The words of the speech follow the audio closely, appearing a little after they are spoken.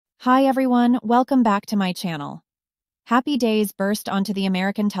Hi everyone, welcome back to my channel. Happy Days burst onto the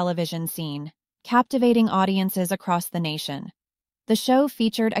American television scene, captivating audiences across the nation. The show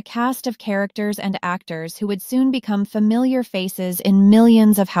featured a cast of characters and actors who would soon become familiar faces in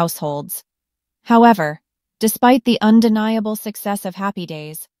millions of households. However, despite the undeniable success of Happy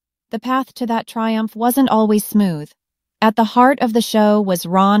Days, the path to that triumph wasn't always smooth. At the heart of the show was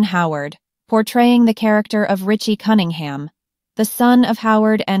Ron Howard, portraying the character of Richie Cunningham, the son of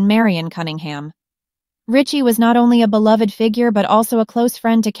Howard and Marion Cunningham. Richie was not only a beloved figure but also a close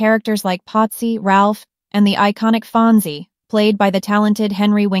friend to characters like Potsy, Ralph, and the iconic Fonzie, played by the talented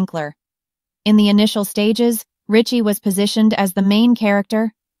Henry Winkler. In the initial stages, Richie was positioned as the main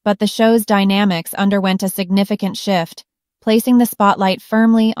character, but the show's dynamics underwent a significant shift, placing the spotlight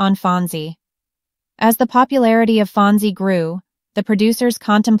firmly on Fonzie. As the popularity of Fonzie grew, the producers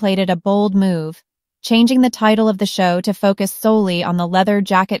contemplated a bold move, changing the title of the show to focus solely on the leather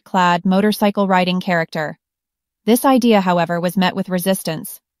jacket-clad motorcycle-riding character. This idea, however, was met with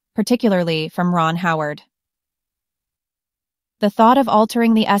resistance, particularly from Ron Howard. The thought of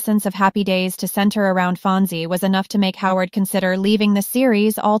altering the essence of Happy Days to center around Fonzie was enough to make Howard consider leaving the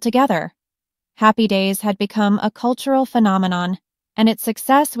series altogether. Happy Days had become a cultural phenomenon, and its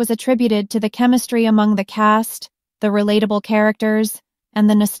success was attributed to the chemistry among the cast, the relatable characters, and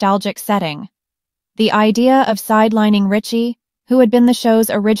the nostalgic setting. The idea of sidelining Richie, who had been the show's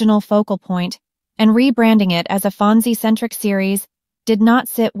original focal point, and rebranding it as a Fonzie-centric series did not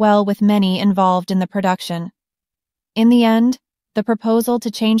sit well with many involved in the production. In the end, the proposal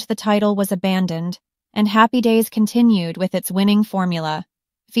to change the title was abandoned, and Happy Days continued with its winning formula,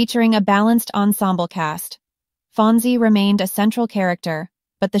 featuring a balanced ensemble cast. Fonzie remained a central character,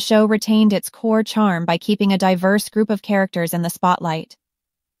 but the show retained its core charm by keeping a diverse group of characters in the spotlight.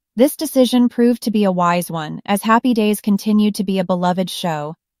 This decision proved to be a wise one, as Happy Days continued to be a beloved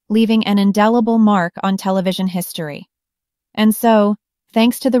show, leaving an indelible mark on television history. And so,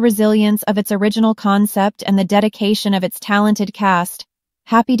 thanks to the resilience of its original concept and the dedication of its talented cast,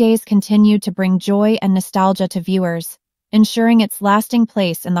 Happy Days continued to bring joy and nostalgia to viewers, ensuring its lasting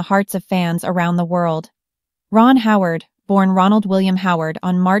place in the hearts of fans around the world. Ron Howard, born Ronald William Howard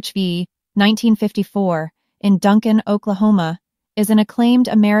on March 1954, in Duncan, Oklahoma, is an acclaimed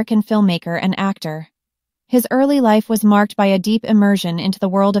American filmmaker and actor. His early life was marked by a deep immersion into the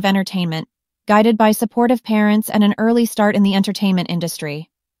world of entertainment, guided by supportive parents and an early start in the entertainment industry.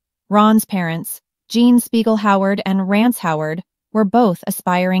 Ron's parents, Gene Spiegel Howard and Rance Howard, were both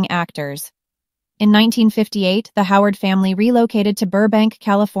aspiring actors. In 1958, the Howard family relocated to Burbank,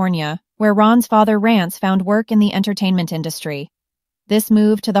 California, where Ron's father Rance found work in the entertainment industry. This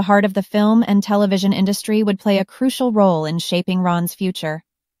move to the heart of the film and television industry would play a crucial role in shaping Ron's future.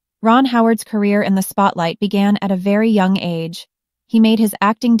 Ron Howard's career in the spotlight began at a very young age. He made his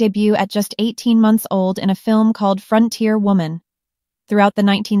acting debut at just 18 months old in a film called Frontier Woman. Throughout the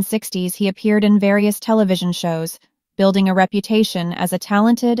 1960s, he appeared in various television shows, building a reputation as a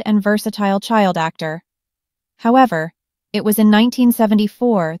talented and versatile child actor. However, it was in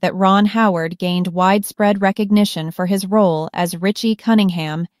 1974 that Ron Howard gained widespread recognition for his role as Richie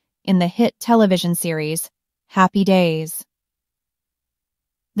Cunningham in the hit television series Happy Days.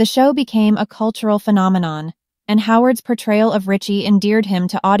 The show became a cultural phenomenon, and Howard's portrayal of Richie endeared him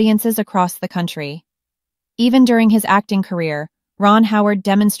to audiences across the country. Even during his acting career, Ron Howard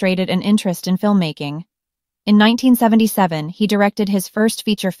demonstrated an interest in filmmaking. In 1977, he directed his first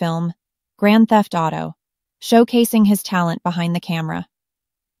feature film, Grand Theft Auto, showcasing his talent behind the camera.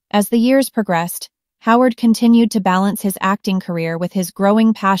 As the years progressed, Howard continued to balance his acting career with his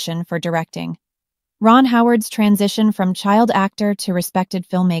growing passion for directing. Ron Howard's transition from child actor to respected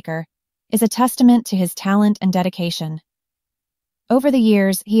filmmaker is a testament to his talent and dedication. Over the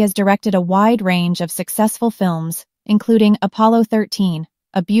years, he has directed a wide range of successful films, including Apollo 13,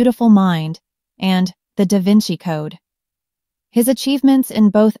 A Beautiful Mind, and The Da Vinci Code. His achievements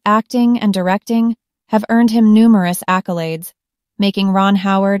in both acting and directing have earned him numerous accolades, making Ron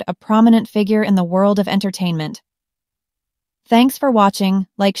Howard a prominent figure in the world of entertainment. Thanks for watching.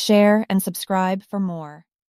 Like, share, and subscribe for more.